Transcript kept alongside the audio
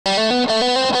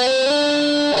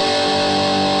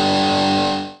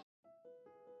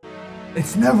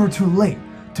It's never too late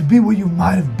to be what you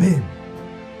might have been.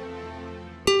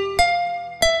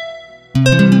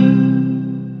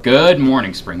 Good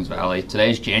morning, Springs Valley.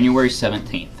 Today is January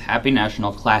 17th. Happy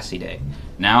National Classy Day.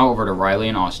 Now over to Riley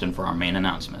and Austin for our main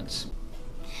announcements.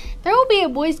 There will be a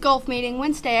boys' golf meeting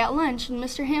Wednesday at lunch in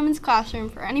Mr. Hammond's classroom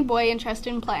for any boy interested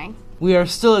in playing. We are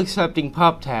still accepting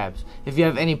pop tabs. If you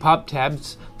have any pop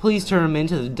tabs, please turn them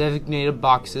into the designated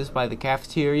boxes by the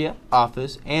cafeteria,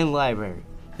 office, and library.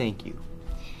 Thank you.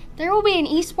 There will be an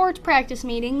esports practice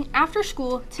meeting after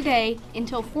school today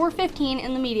until 4:15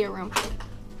 in the media room.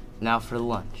 Now for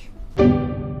lunch.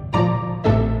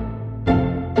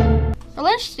 For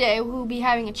lunch today, we will be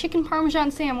having a chicken parmesan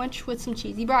sandwich with some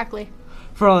cheesy broccoli.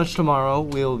 For lunch tomorrow,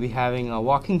 we will be having a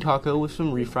walking taco with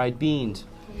some refried beans.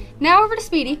 Now over to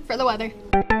Speedy for the weather.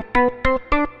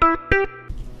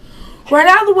 Right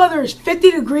now the weather is 50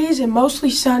 degrees and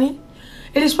mostly sunny.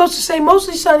 It is supposed to stay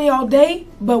mostly sunny all day,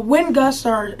 but wind gusts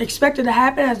are expected to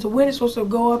happen as the wind is supposed to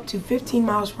go up to 15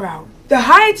 miles per hour. The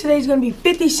high today is going to be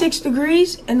 56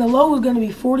 degrees and the low is going to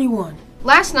be 41.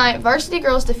 Last night, varsity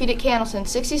girls defeated Candleton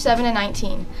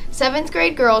 67-19. 7th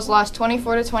grade girls lost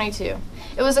 24-22.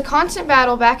 It was a constant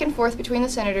battle back and forth between the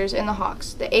Senators and the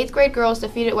Hawks. The 8th grade girls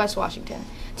defeated West Washington.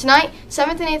 Tonight,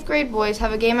 7th and 8th grade boys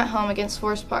have a game at home against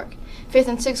Forest Park. 5th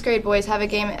and 6th grade boys have a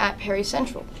game at Perry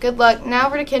Central. Good luck. Now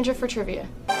over to Kendra for trivia.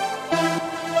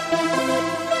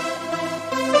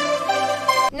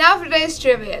 Now for today's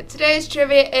trivia. Today's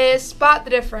trivia is Spot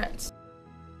the Difference.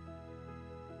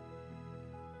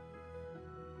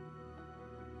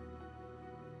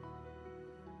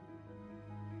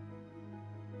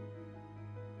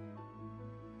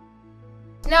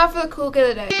 Now for the cool kid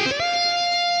of the day.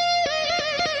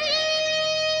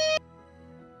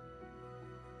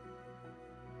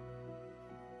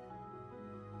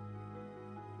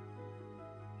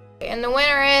 And the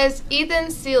winner is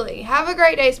Ethan Seeley. Have a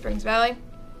great day, Springs Valley.